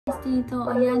Dito,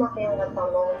 ayan.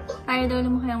 Para daw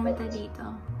lumaki ang mata dito.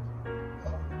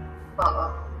 Oo.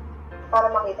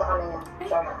 Para makita ka na niya.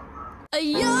 Sure.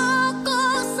 Ayoko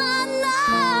sana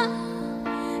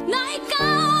na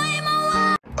ikaw ay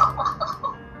mawala.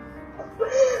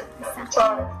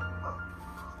 Sure.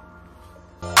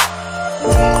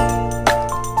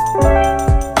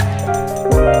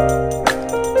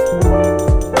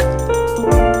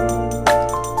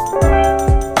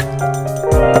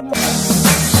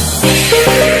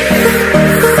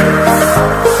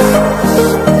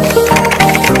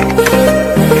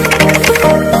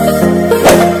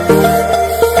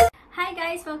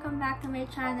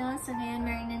 Channel. So ngayon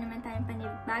meron na naman tayong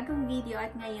panibagong video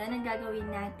at ngayon ang gagawin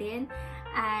natin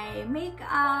ay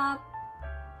makeup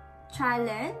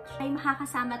challenge. Ay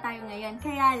makakasama tayo ngayon.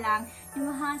 Kaya lang,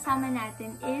 yung makakasama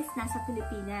natin is nasa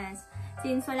Pilipinas.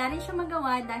 Since wala rin siya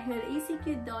magawa dahil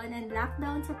ECQ doon and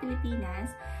lockdown sa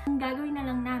Pilipinas, ang gagawin na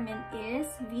lang namin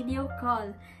is video call.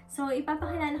 So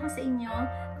ipapakilala ko sa inyo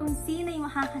kung sino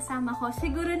yung makakasama ko.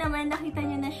 Siguro naman nakita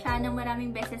nyo na siya ng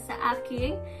maraming beses sa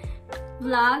aking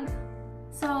vlog.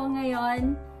 So,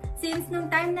 ngayon, since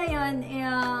nung time na yon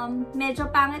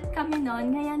medyo pangit kami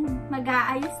nun, ngayon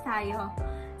mag-aayos tayo.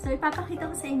 So,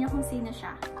 ipapakita ko sa inyo kung sino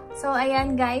siya. So,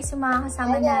 ayan guys, yung mga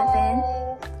kasama natin.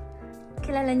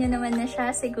 Kilala nyo naman na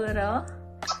siya siguro.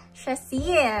 Siya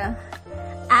si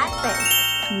Ate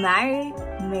May.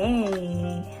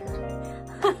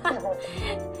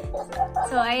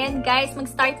 So, ayan guys,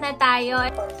 mag-start na tayo.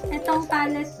 Itong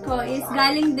palette ko is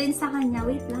galing din sa kanya.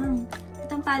 Wait lang.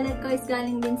 Itong palette ko is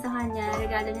galing din sa kanya.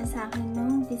 Regalo niya sa akin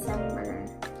noong December.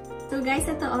 So guys,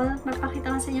 ito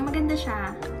mapakita ko sa inyo. Maganda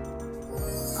siya.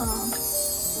 Oh.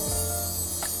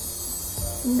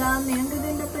 Ang dami. Ang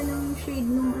gaganda pa ng shade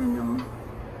nung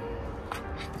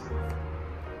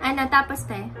tapos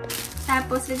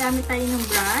Tapos, gagamit tayo ng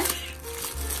brush.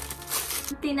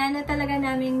 Tinana talaga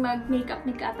namin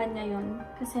mag-makeup-makeupan ngayon.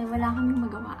 Kasi wala kaming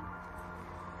magawa.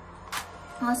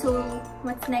 So,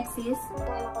 what's next is? Kung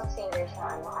concealer siya,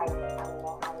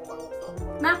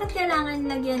 Bakit kailangan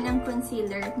lagyan ng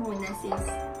concealer muna, sis?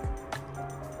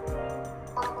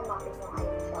 Para kumakit yung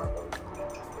eyeshadow.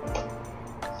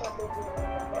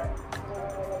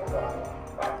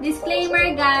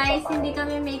 Disclaimer guys, hindi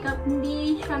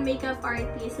siya makeup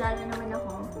artist, lalo naman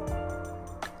ako.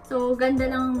 So, ganda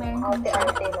lang ang meron kong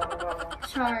arte lang.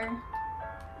 Char.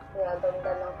 Yeah,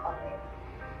 ganda lang kami.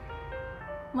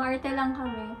 Maarte lang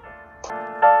kami.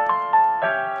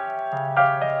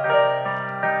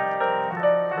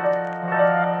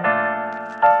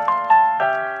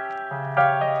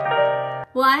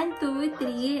 One, two,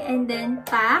 three, and then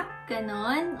pack.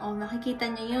 Ganon. O,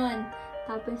 makikita nyo yun.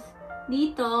 Tapos,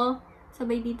 dito,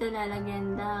 sabay dito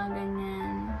lalagyan.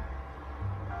 Ganyan.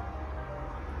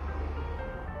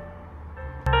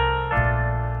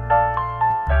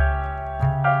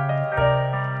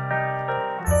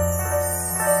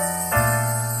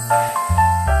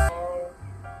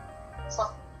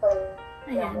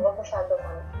 Ayan. Huwag masyado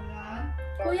mo.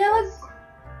 Kuya, wag...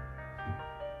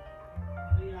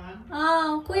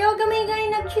 Kuya, wag gamay-gay.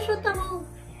 Nag-shoot ako.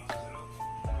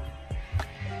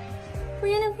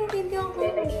 Kuya, nag-video ako.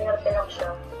 Hindi, nag-inarte lang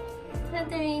siya.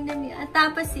 At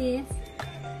tapos is...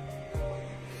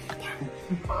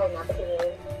 Okay na,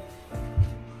 patingin.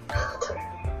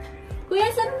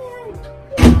 Kuya, saan mo yan?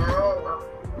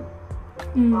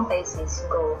 Yan. Okay, sis,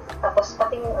 go. Tapos,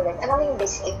 patingin ulit. Ano yung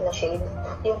biscuit na shade?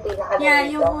 Yung pinaka-dito? Yeah,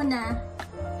 yung una.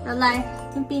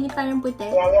 Yung parang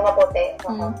puti. Yan, yung maputi.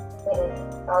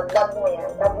 Dab mo yan.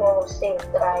 Dab mo, stay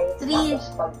dry. 3.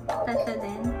 Tasya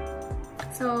din.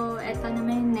 So, eto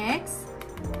naman yung next.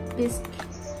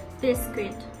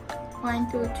 Biscuit.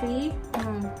 1, 2, 3.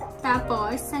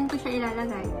 Tapos, saan ko siya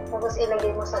ilalagay? Tapos,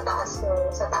 ilagay mo sa taas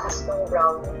ng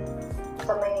brown.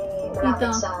 Sa may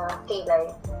malapit sa kilay.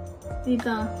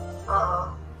 Dito. Oo.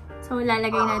 So,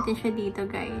 lalagay natin siya dito,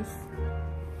 guys.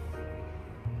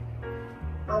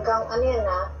 Hanggang,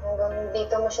 hanggang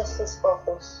dito mo siya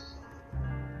focus.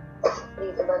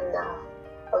 Dito banda.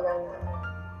 Pag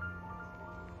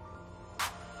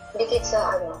dikit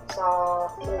sa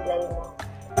kilay mo.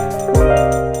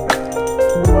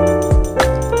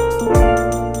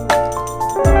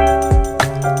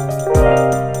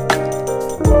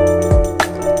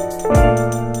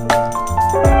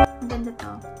 Maganda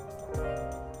to.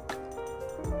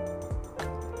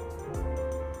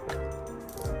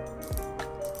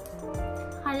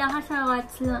 Kala ka sa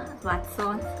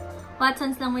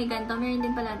Watson's lang may ganito. Meron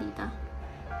din pala dito.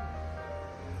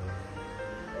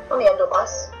 Ano yan,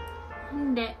 Lucas?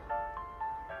 Hindi.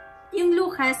 Yung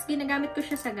Lucas, ginagamit ko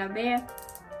siya sa gabi.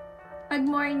 Pag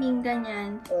morning,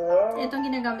 ganyan. Itong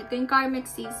ginagamit ko, yung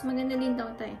Carmex sis. Maganda din daw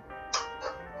ito eh.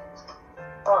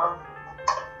 Oo.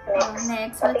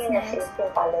 Next. What's next?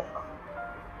 Yung palette ko.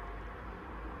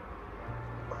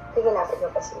 Sige natin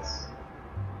mo pa sis.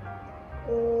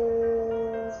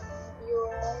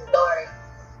 Yung dark.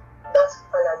 Dusk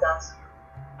pala, dusk.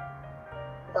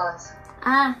 Dusk.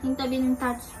 Yung tabi ng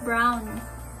touch brown.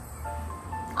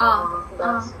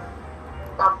 Dusk.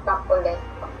 Tap ulit.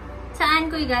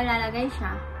 Saan ko ilalagay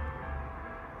siya?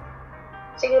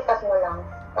 Sige, tap mo lang.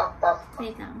 Tap.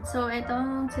 Wait lang. So, ito,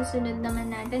 susunod naman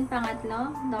natin.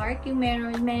 Pangatlo, dark. Yung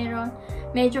meron,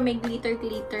 medyo may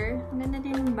glitter. Ang ganda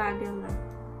din yung bagay mo.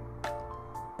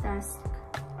 Dusk.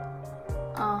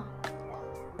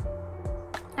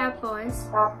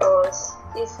 Tapos,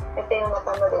 ito yung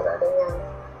mata mo, diba? Ganyan.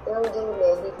 Yung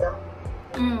gilid, dito.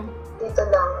 Dito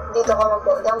lang. Dito ka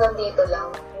hanggang dito lang.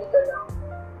 Dito lang.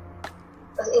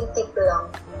 Tapos in-tip lang.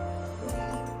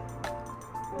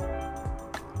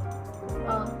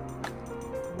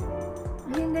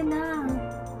 Ay, ang ganda.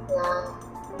 Yan.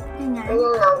 Ganyan?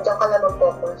 Ganyan lang. Diyan ka lang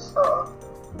mag-focus. Oo.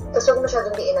 Tapos huwag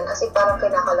masyadong diinan. As in, parang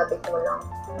kinakalabit mo lang.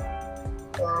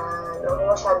 Yan.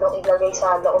 Huwag masyadong ilagay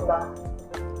sa loob ba.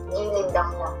 Gilid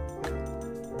lang na.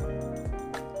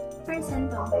 Percent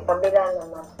to. Okay, kabila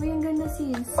naman. Uy, ang ganda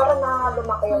sis. Para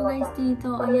lumaki yung mata. Guys, dito.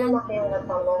 Para Ayan. lumaki yung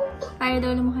mata mo. Para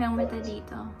daw lumaki yung mata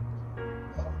dito.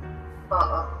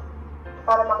 Oo.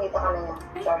 Para makita ka na yan.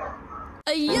 Sure.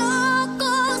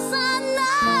 Ayoko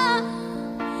sana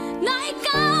na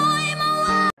ikaw ay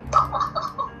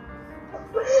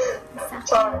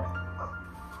Sure.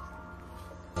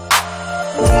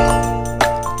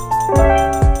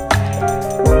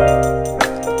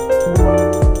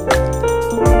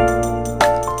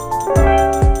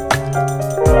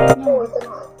 Ito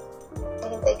na.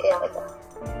 Hintay kaya kita.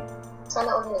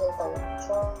 Sana ulitin tayo.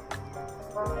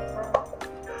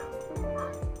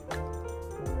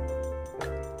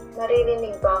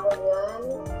 Naririnig ba ako yan?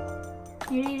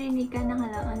 Naririnig ka na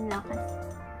ang lakas.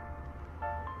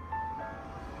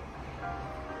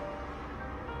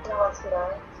 Lakas na?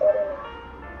 Sorry na.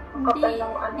 Ang kapal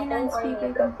ng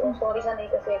speaker ko. Sorry, sanay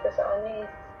kasi ito sa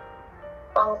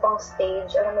pang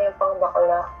stage. Alam mo yung pang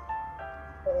bakla.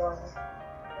 Ayan.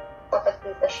 Dapat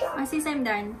kita siya. Sis, I'm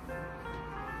done.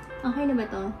 Okay na ba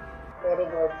to? Very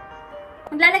good.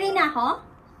 Maglalagay na ako?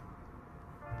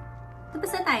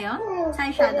 Tapos na tayo? Sa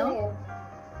eyeshadow?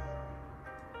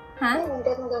 Ha?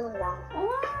 Ganun lang.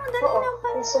 Dali lang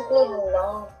pala. Simplihan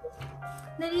lang.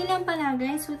 Dali lang pala,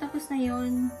 guys. So, tapos na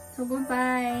yun. So,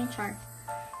 goodbye. Char.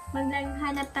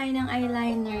 Maghanap tayo ng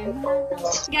eyeliner.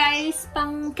 Guys,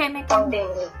 pang chemical. Pang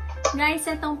daily. Guys,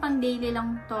 itong pang daily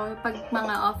lang to. Pag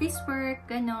mga office work,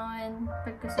 ganon.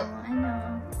 Pag gusto mo,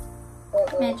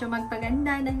 medyo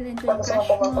magpaganda dahil ito yung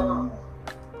crush mo.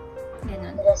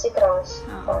 Ganon. Si Crush.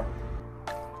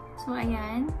 So,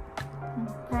 ayan.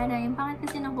 Para, yung pangat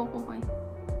kasi ng kuko ko eh.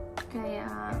 Kaya,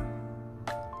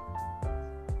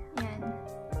 ayan.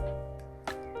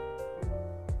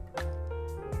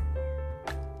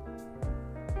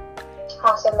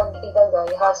 Hassle lang ilagay,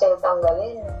 hassle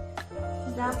tanggalin.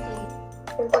 Exactly.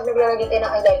 Yung pag naglalagay tayo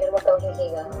ng eyeliner, huwag kang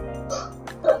hihiga.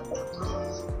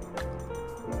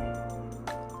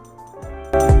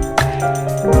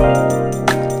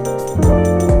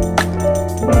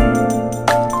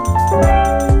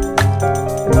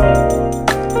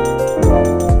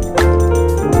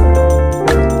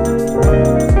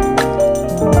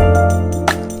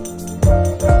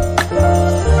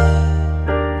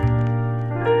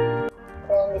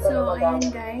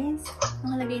 Ayan guys,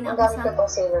 nakalagay na ako Ang gamit ko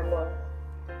itong Sailor Moon.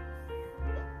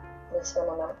 Next mo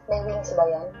naman. May wings ba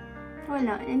yan?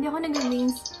 Wala, hindi ako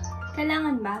nag-wings.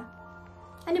 Kailangan ba?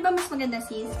 Ano ba mas maganda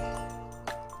sis?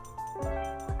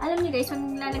 Alam niyo guys, pag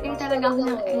naglalagay talaga ako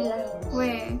ng eyeliner,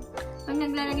 pag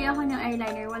naglalagay ako ng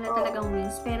eyeliner, wala talagang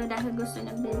wings. Pero dahil gusto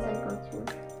ng Vincent Culture.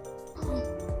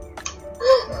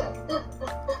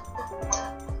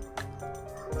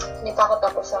 Hindi pa ako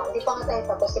tapos Hindi pa nga tayo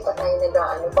tapos. Di pa tayo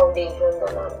foundation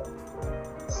naman.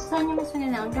 Saan yung mas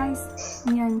maganda? Guys,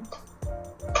 yan.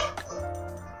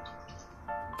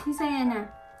 Isa yan na.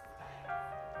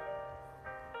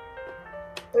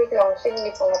 Wait lang,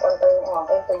 hindi pa mapantay yung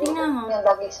akin. Tingnan mo. Yan,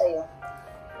 bagay sa'yo.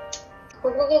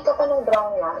 Maglagay ka pa ng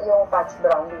brown na, yung patch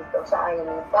brown dito sa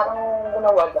eyelid. Parang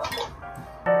gunawag ako.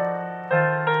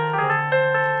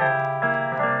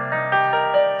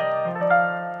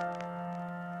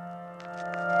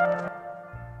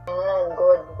 Yan,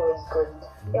 good.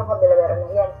 Yung kabila-bila na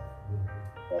yan.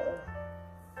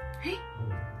 Hey!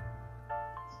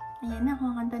 Ayan na,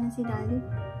 kumakanta na si Daddy.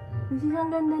 Kasi ang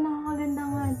ganda, nakakaganda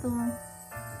nga ito.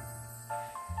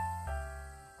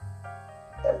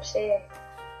 dulce.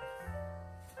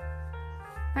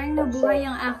 Parang nabuhay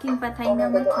ang aking patay na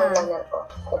mata. Ang liner ko.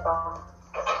 Diba?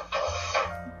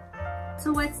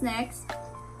 So, what's next?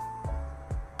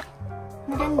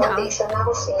 Maganda. Foundation na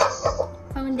ako, sis.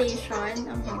 Foundation?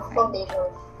 Okay, fine. Foundation.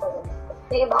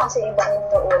 Yung iba kasi iba yung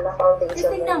una foundation.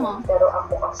 Tignan mo. Pero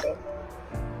ako kasi.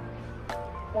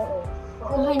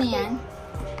 Okay na yan.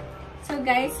 So,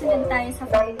 guys, sunod tayo sa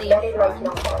Very light lang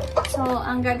foundation. po. So,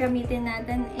 ang gagamitin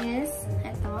natin is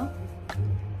ito.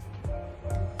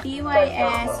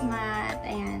 DYS Matte.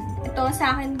 Ayan. Ito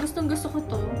sa akin, gustong-gusto ko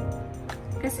to.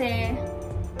 Kasi,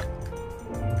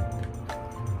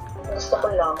 Gusto ko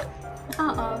lang.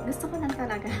 oo, gusto ko lang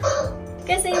talaga.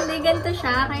 Kasi hindi ganito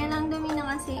siya, kaya lang dumi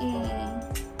na kasi eh.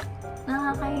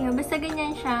 Nakakahiya. Basta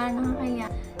ganyan siya, nakakahiya.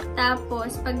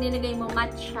 Tapos, pag nilagay mo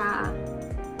matte siya,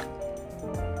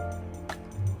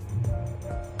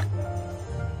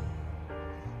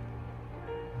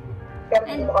 Pero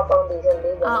hindi mo ka-foundation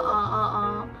din.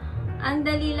 oo. Ang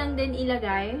dali lang din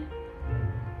ilagay.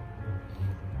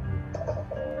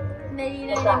 Dali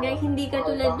lang ilagay. Hindi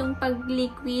katulad nung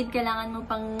pag-liquid, kailangan mo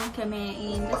pang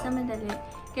kamein. Basta madali.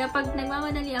 Kaya pag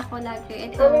nagmamadali ako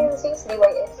lagi, ito. Ano yung since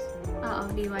DYS?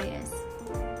 Oo, DYS.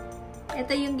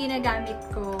 Ito yung ginagamit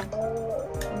ko.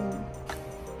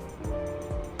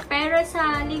 Pero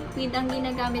sa liquid, ang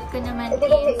ginagamit ko naman Hindi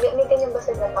is... may ganyan ba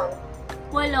sa Japan?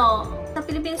 Wala. Sa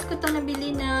Philippines ko to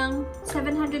nabili ng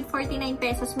 749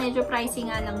 pesos. Medyo pricey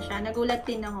nga lang siya. Nagulat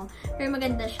din ako. Pero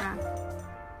maganda siya.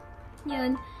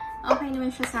 Yun. Okay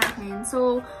naman siya sa akin.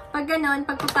 So, pag ganon,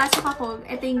 pag papasok ako,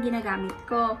 ito yung ginagamit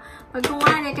ko. Pag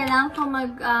kumari, kailangan ko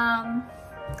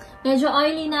medyo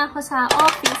oily na ako sa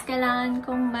office. Kailangan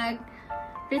kong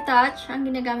mag-retouch. Ang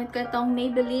ginagamit ko itong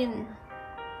Maybelline.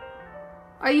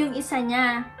 Or yung isa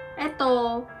niya.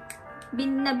 Ito,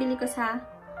 pinabili ko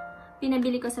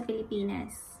sa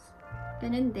Pilipinas.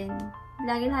 Ganun din.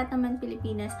 Lagi lahat naman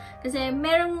Pilipinas. Kasi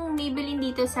merong Maybelline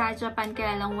dito sa Japan,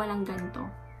 kaya lang walang ganito.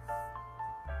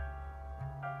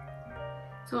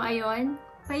 So, ayun.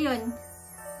 Ayun.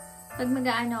 Pag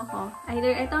mag-aano ko,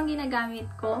 either ito ang ginagamit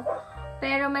ko,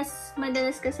 pero mas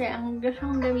madalas kasi ang gusto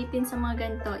kong gamitin sa mga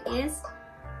ganito is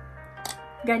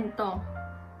ganito.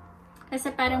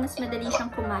 Kasi parang mas madali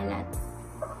siyang kumalat.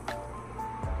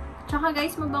 Tsaka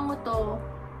guys, mabango to.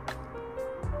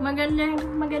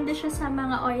 Maganda siya sa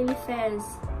mga oily fez.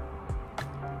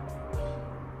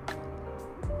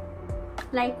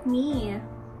 Like me.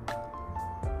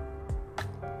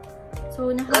 So,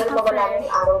 nakaka-fresh.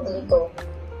 Araw dito.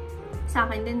 Sa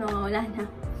akin din, wala na.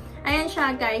 Ayan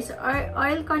siya, guys.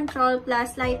 Oil control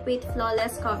plus lightweight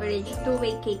flawless coverage.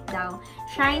 Two-way cake daw.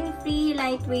 Shine-free,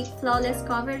 lightweight flawless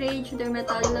coverage.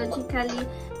 Dermatologically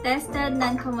tested,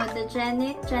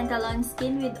 non-comedogenic, gentle on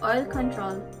skin with oil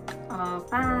control.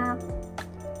 Pak.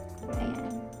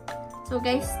 Ayan. So,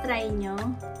 guys, try nyo.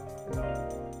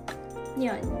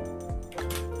 Yun.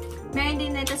 Meron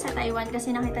din na ito sa Taiwan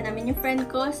kasi nakita namin yung friend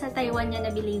ko sa Taiwan niya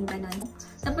nabili yung ganun.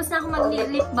 Tapos na ako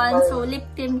mag-lip balm, so lip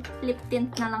tint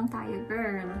na lang tayo,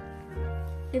 girl.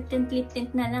 Lip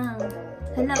tint na lang.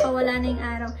 Hala, pawala na yung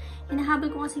araw.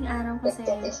 Hinahabol ko kasing araw kasi.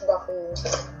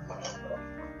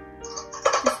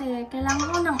 Kasi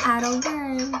kailangan ko ng araw,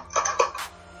 girl.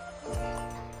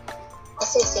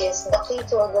 Kasi sis, the key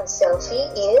to a good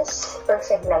selfie is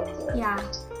perfect lighting. Yeah.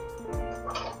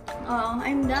 Oh,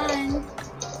 I'm done.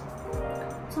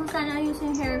 So, sana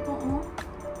ayusin yung hair ko, oh.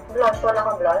 Blush? Wala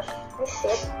kang blush? Ay,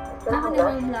 shit. Wala kang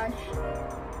blush? Blush.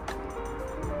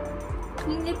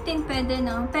 Yung lip tint pwede,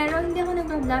 no? Pero hindi ako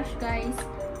nag-blush, guys.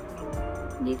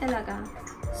 Hindi talaga.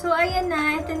 So, ayan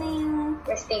na. Ito na yung...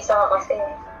 Mestiza ka kasi.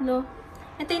 Lo.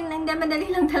 Ito yung... Hindi, madali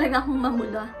lang talaga akong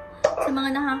mamula. Sa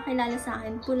mga nakakilala sa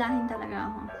akin, pulahin talaga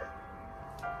ako.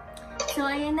 So,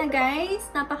 ayan na,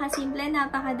 guys. Napakasimple,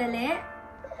 napakadali.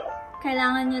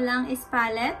 Kailangan nyo lang is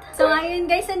palette. So, ayun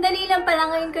guys, sandali lang pala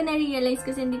ngayon ko na-realize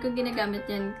kasi hindi ko ginagamit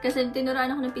yan. Kasi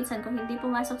tinuruan ako ng pinsan ko, hindi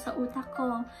pumasok sa utak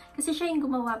ko. Kasi siya yung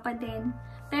gumawa pa din.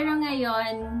 Pero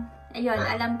ngayon, ayun,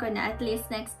 alam ko na, at least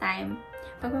next time,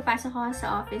 pag papasok ko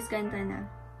sa office, ganda na.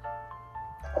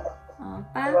 O,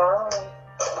 pa.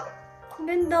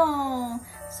 Ganda.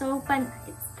 So,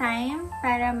 it's time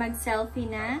para mag-selfie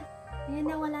na. Ayan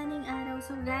na, wala na yung araw.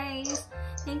 So, guys,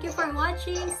 thank you for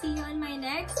watching. See you on my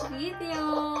next video.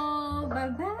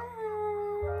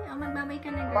 Bye-bye! Magbabay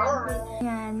ka na, girl.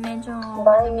 Ayan, medyo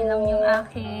lang yung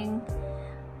aking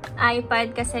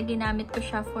iPad kasi ginamit ko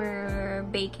siya for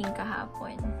baking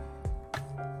kahapon.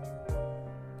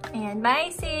 Ayan, bye,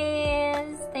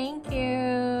 sis! Thank you!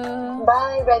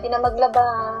 Bye! Ready na maglaba.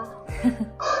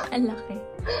 Ang laki.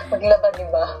 Maglaba,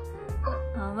 diba?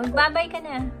 Oh, magbabay ka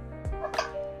na.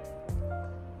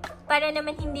 para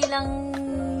naman hindi lang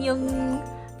yung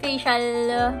facial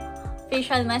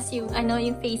mask, yung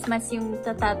yung face mask yung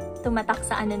tumatak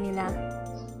sa nila.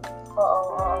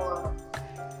 Oo.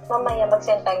 Mamaya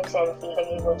mag-send tayong selfie,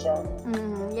 lagay mo dyan.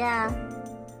 Yeah.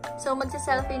 So,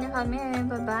 magsa-selfie na kami.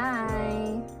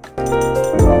 Bye-bye!